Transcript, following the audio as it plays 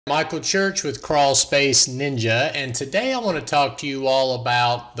Michael Church with Crawl Space Ninja, and today I want to talk to you all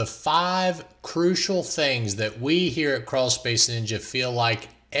about the 5 crucial things that we here at Crawl Space Ninja feel like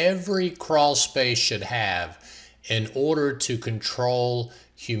every crawl space should have in order to control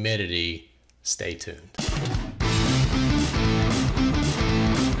humidity. Stay tuned.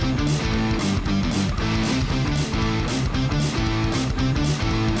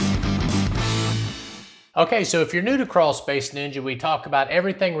 Okay, so if you're new to Crawl Space Ninja, we talk about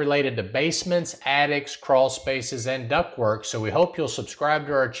everything related to basements, attics, crawl spaces, and ductwork. So we hope you'll subscribe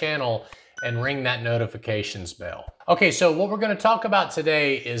to our channel and ring that notifications bell. Okay, so what we're going to talk about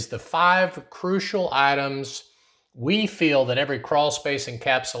today is the 5 crucial items we feel that every crawl space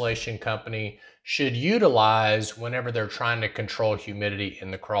encapsulation company should utilize whenever they're trying to control humidity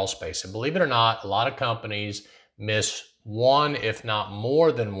in the crawl space. And believe it or not, a lot of companies miss one, if not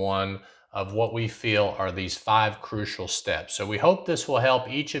more than one, of what we feel are these 5 crucial steps. So we hope this will help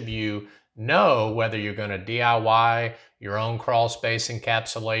each of you know whether you're going to DIY your own crawl space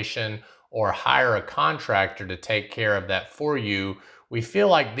encapsulation or hire a contractor to take care of that for you. We feel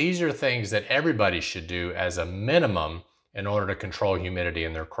like these are things that everybody should do as a minimum in order to control humidity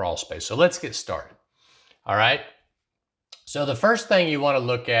in their crawl space. So let's get started. All right. So the first thing you want to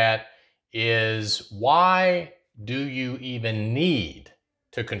look at is, why do you even need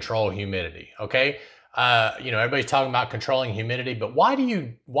to control humidity? Okay, everybody's talking about controlling humidity, but why do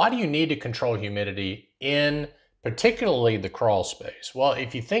you need to control humidity in particularly the crawl space? Well,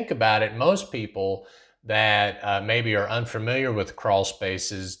 if you think about it, most people that maybe are unfamiliar with crawl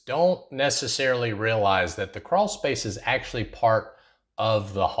spaces don't necessarily realize that the crawl space is actually part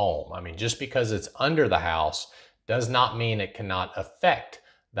of the home. I mean, just because it's under the house does not mean it cannot affect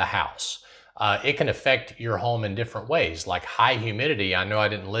the house. It can affect your home in different ways, like high humidity. I know I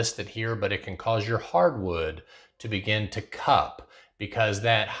didn't list it here, but it can cause your hardwood to begin to cup because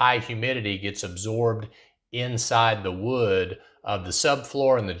that high humidity gets absorbed inside the wood of the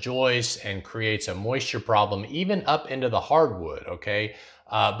subfloor and the joists and creates a moisture problem even up into the hardwood, okay?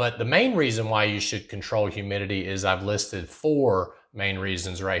 But the main reason why you should control humidity is I've listed 4 main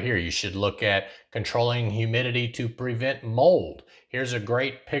reasons right here. You should look at controlling humidity to prevent mold. Here's a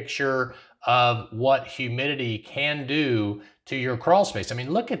great picture of what humidity can do to your crawl space. I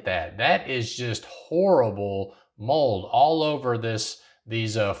mean, look at that. That is just horrible mold all over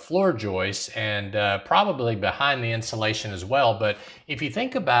these floor joists and probably behind the insulation as well. But if you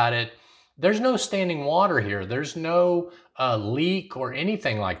think about it, there's no standing water here. There's no leak or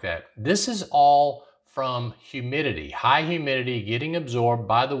anything like that. This is all from humidity, high humidity getting absorbed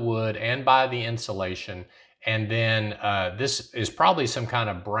by the wood and by the insulation. And then this is probably some kind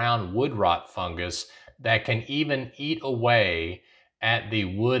of brown wood rot fungus that can even eat away at the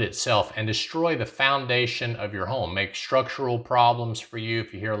wood itself and destroy the foundation of your home, make structural problems for you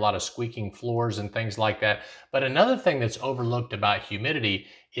if you hear a lot of squeaking floors and things like that. But another thing that's overlooked about humidity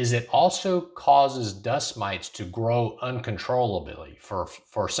is it also causes dust mites to grow uncontrollably.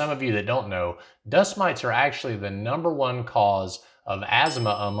 For some of you that don't know, dust mites are actually the #1 cause of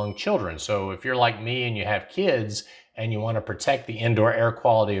asthma among children. So if you're like me and you have kids and you want to protect the indoor air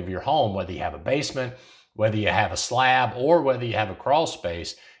quality of your home, whether you have a basement, whether you have a slab, or whether you have a crawl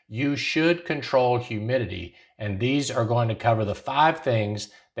space, you should control humidity. And these are going to cover the 5 things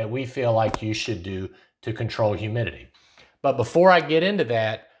that we feel like you should do to control humidity. But before I get into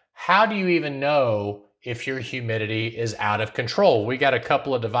that, how do you even know if your humidity is out of control? We got a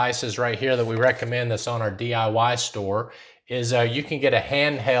couple of devices right here that we recommend that's on our DIY store. You can get a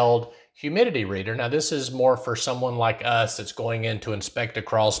handheld humidity reader. Now this is more for someone like us that's going in to inspect a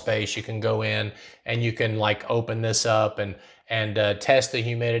crawl space. You can go in and you can like open this up and test the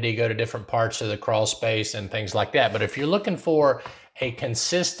humidity, go to different parts of the crawl space and things like that. But if you're looking for a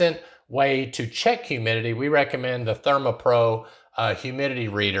consistent way to check humidity, we recommend the ThermoPro humidity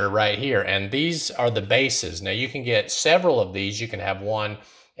reader right here. And these are the bases. Now you can get several of these. You can have one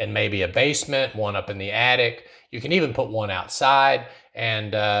in maybe a basement, one up in the attic. You can even put one outside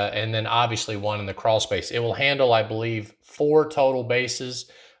and then obviously one in the crawl space. It will handle, I believe, 4 total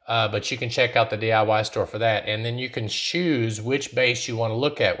bases, but you can check out the DIY store for that. And then you can choose which base you want to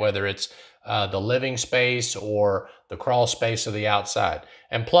look at, whether it's the living space or the crawl space or the outside.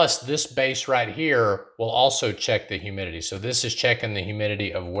 And plus this base right here will also check the humidity. So this is checking the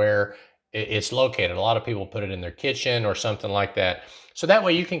humidity of where it's located. A lot of people put it in their kitchen or something like that. So that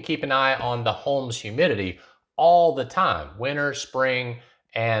way you can keep an eye on the home's humidity all the time, winter, spring,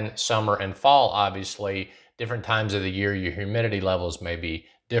 and summer and fall. Obviously, different times of the year, your humidity levels may be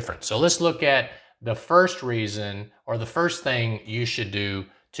different. So let's look at the first reason or the first thing you should do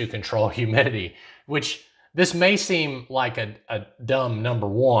to control humidity, which This may seem like a dumb number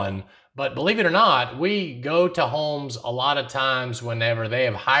one, but believe it or not, we go to homes a lot of times whenever they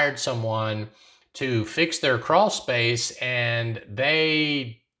have hired someone to fix their crawl space and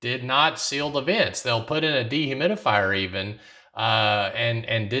they did not seal the vents. They'll put in a dehumidifier even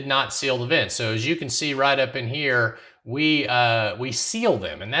and did not seal the vents. So as you can see right up in here, we seal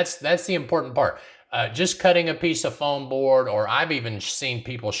them, and that's the important part. Just cutting a piece of foam board, or I've even seen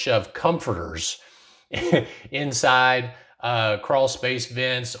people shove comforters inside crawl space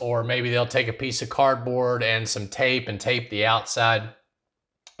vents, or maybe they'll take a piece of cardboard and some tape and tape the outside.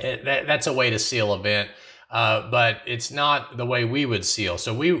 That's a way to seal a vent, but it's not the way we would seal.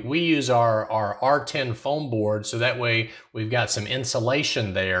 So we use our R10 foam board, so that way we've got some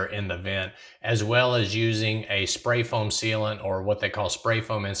insulation there in the vent, as well as using a spray foam sealant, or what they call spray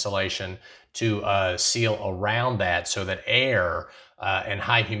foam insulation, to seal around that so that air and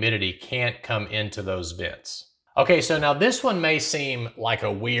high humidity can't come into those vents. Okay, so now this one may seem like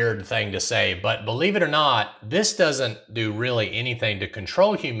a weird thing to say, but believe it or not, this doesn't do really anything to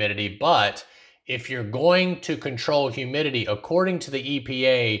control humidity. But if you're going to control humidity according to the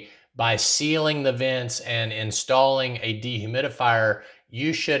EPA by sealing the vents and installing a dehumidifier,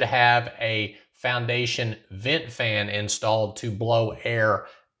 you should have a foundation vent fan installed to blow air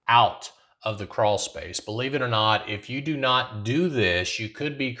out of the crawl space. Believe it or not, if you do not do this, you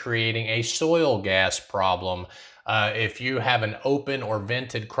could be creating a soil gas problem. If you have an open or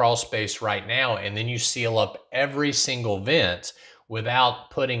vented crawl space right now, and then you seal up every single vent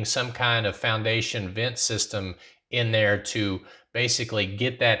without putting some kind of foundation vent system in there to basically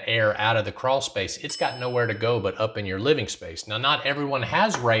get that air out of the crawl space, it's got nowhere to go but up in your living space. Now, not everyone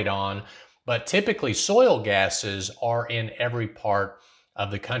has radon, but typically soil gases are in every part of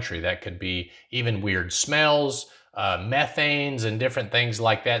the country. That could be even weird smells, methanes, and different things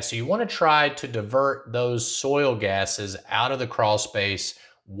like that. So you want to try to divert those soil gases out of the crawl space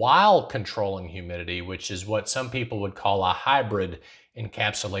while controlling humidity, which is what some people would call a hybrid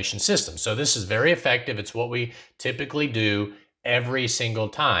encapsulation system. So this is very effective. It's what we typically do every single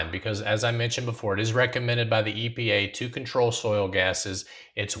time, because as I mentioned before, it is recommended by the EPA to control soil gases.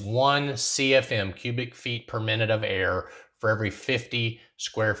 It's 1 CFM, cubic feet per minute of air, for every 50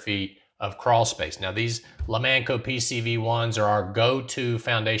 square feet of crawl space. Now, these Lamanco PCV ones are our go-to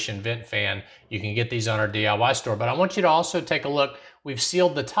foundation vent fan. You can get these on our DIY store, but I want you to also take a look. We've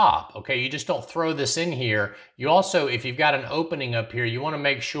sealed the top, okay? You just don't throw this in here. You also, if you've got an opening up here, you wanna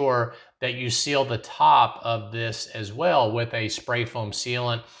make sure that you seal the top of this as well with a spray foam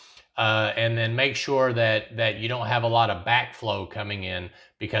sealant, and then make sure that you don't have a lot of backflow coming in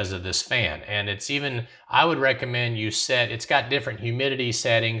because of this fan. And it's even, I would recommend you it's got different humidity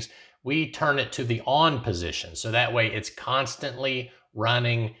settings. We turn it to the on position, so that way it's constantly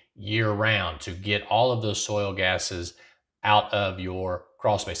running year round to get all of those soil gases out of your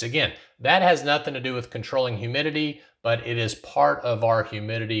crawl space. Again, that has nothing to do with controlling humidity, but it is part of our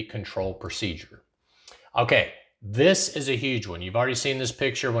humidity control procedure. Okay, this is a huge one. You've already seen this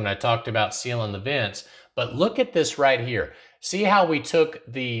picture when I talked about sealing the vents, but look at this right here. See how we took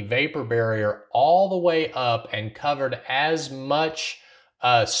the vapor barrier all the way up and covered as much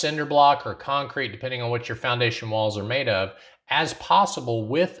cinder block or concrete, depending on what your foundation walls are made of, as possible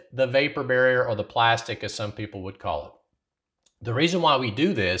with the vapor barrier, or the plastic as some people would call it. The reason why we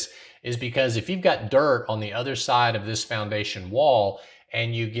do this is because if you've got dirt on the other side of this foundation wall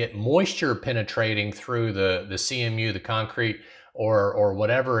and you get moisture penetrating through the CMU, the concrete, or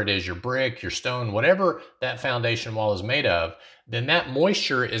whatever it is, your brick, your stone, whatever that foundation wall is made of, then that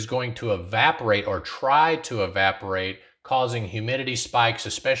moisture is going to evaporate or try to evaporate, causing humidity spikes,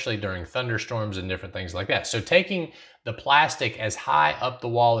 especially during thunderstorms and different things like that. So taking the plastic as high up the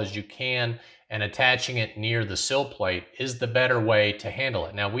wall as you can and attaching it near the sill plate is the better way to handle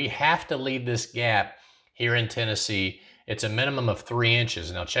it. Now, we have to leave this gap here in Tennessee. It's a minimum of 3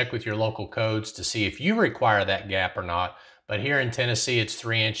 inches. Now, check with your local codes to see if you require that gap or not. But here in Tennessee, it's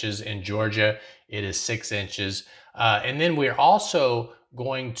 3 inches. In Georgia, it is 6 inches. And then we're also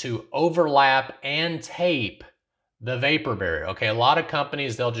going to overlap and tape the vapor barrier. Okay, a lot of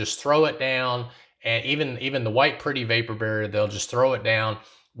companies, they'll just throw it down, and even the white pretty vapor barrier, they'll just throw it down,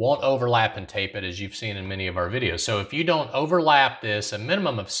 won't overlap and tape it, as you've seen in many of our videos. So if you don't overlap this, a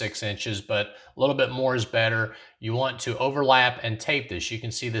minimum of 6 inches, but a little bit more is better. You want to overlap and tape this. You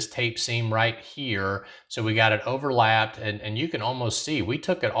can see this tape seam right here. So we got it overlapped, and you can almost see, we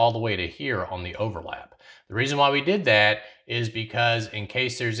took it all the way to here on the overlap. The reason why we did that is because in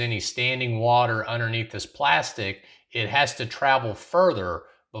case there's any standing water underneath this plastic, it has to travel further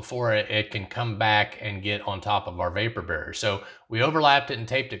before it can come back and get on top of our vapor barrier. So we overlapped it and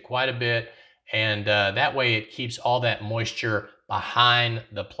taped it quite a bit, and that way it keeps all that moisture behind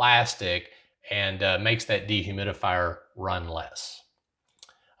the plastic and makes that dehumidifier run less.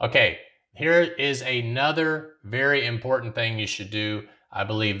 Okay, here is another very important thing you should do. I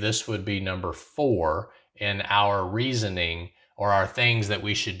believe this would be number 4 in our reasoning, or our things that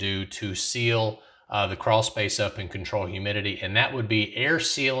we should do to seal the crawl space up and control humidity, and that would be air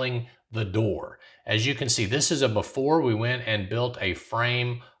sealing the door. As you can see, this is a before. We went and built a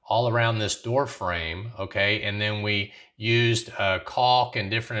frame all around this door frame, okay, and then we used caulk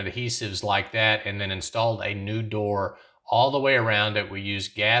and different adhesives like that, and then installed a new door all the way around it. We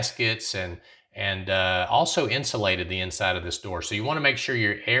used gaskets and also insulated the inside of this door. So you want to make sure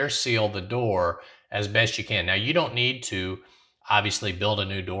you air seal the door as best you can. Now, you don't need to obviously build a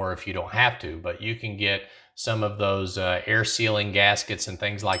new door if you don't have to, but you can get some of those air sealing gaskets and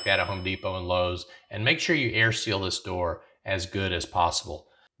things like that at Home Depot and Lowe's, and make sure you air seal this door as good as possible.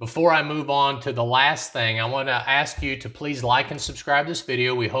 Before I move on to the last thing, I want to ask you to please like and subscribe this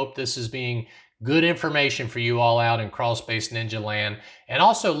video. We hope this is being good information for you all out in Crawl Space Ninja land. And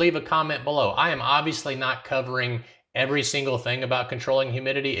also leave a comment below. I am obviously not covering every single thing about controlling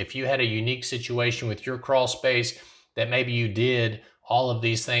humidity. If you had a unique situation with your crawl space that maybe you did all of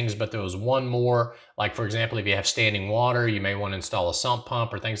these things, but there was one more, like for example, if you have standing water, you may want to install a sump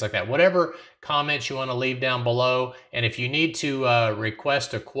pump or things like that. Whatever comments you want to leave down below. And if you need to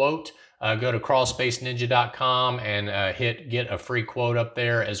request a quote, go to crawlspaceninja.com and get a free quote up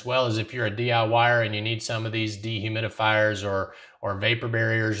there, as well as if you're a DIYer and you need some of these dehumidifiers or vapor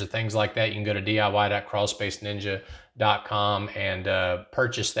barriers or things like that, you can go to diy.crawlspaceninja.com and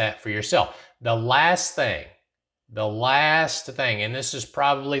purchase that for yourself. The last thing, and this is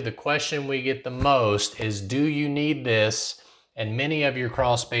probably the question we get the most, is do you need this? And many of your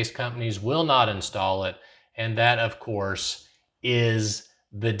crawl space companies will not install it. And that, of course, is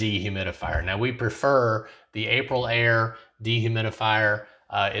the dehumidifier. Now, we prefer the April Air dehumidifier.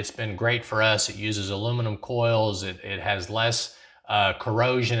 It's been great for us. It uses aluminum coils. It has less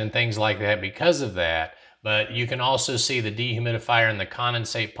corrosion and things like that because of that. But you can also see the dehumidifier and the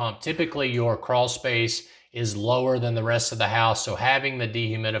condensate pump. Typically, your crawl space is lower than the rest of the house, so having the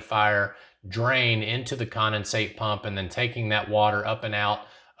dehumidifier drain into the condensate pump and then taking that water up and out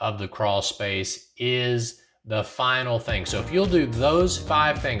of the crawl space is the final thing. So if you'll do those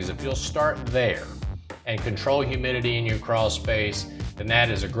 5 things, if you'll start there and control humidity in your crawl space, then that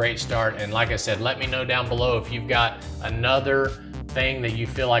is a great start. And like I said, let me know down below if you've got another thing that you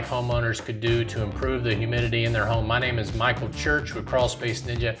feel like homeowners could do to improve the humidity in their home. My name is Michael Church with Crawl Space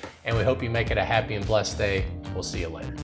Ninja, and we hope you make it a happy and blessed day. We'll see you later.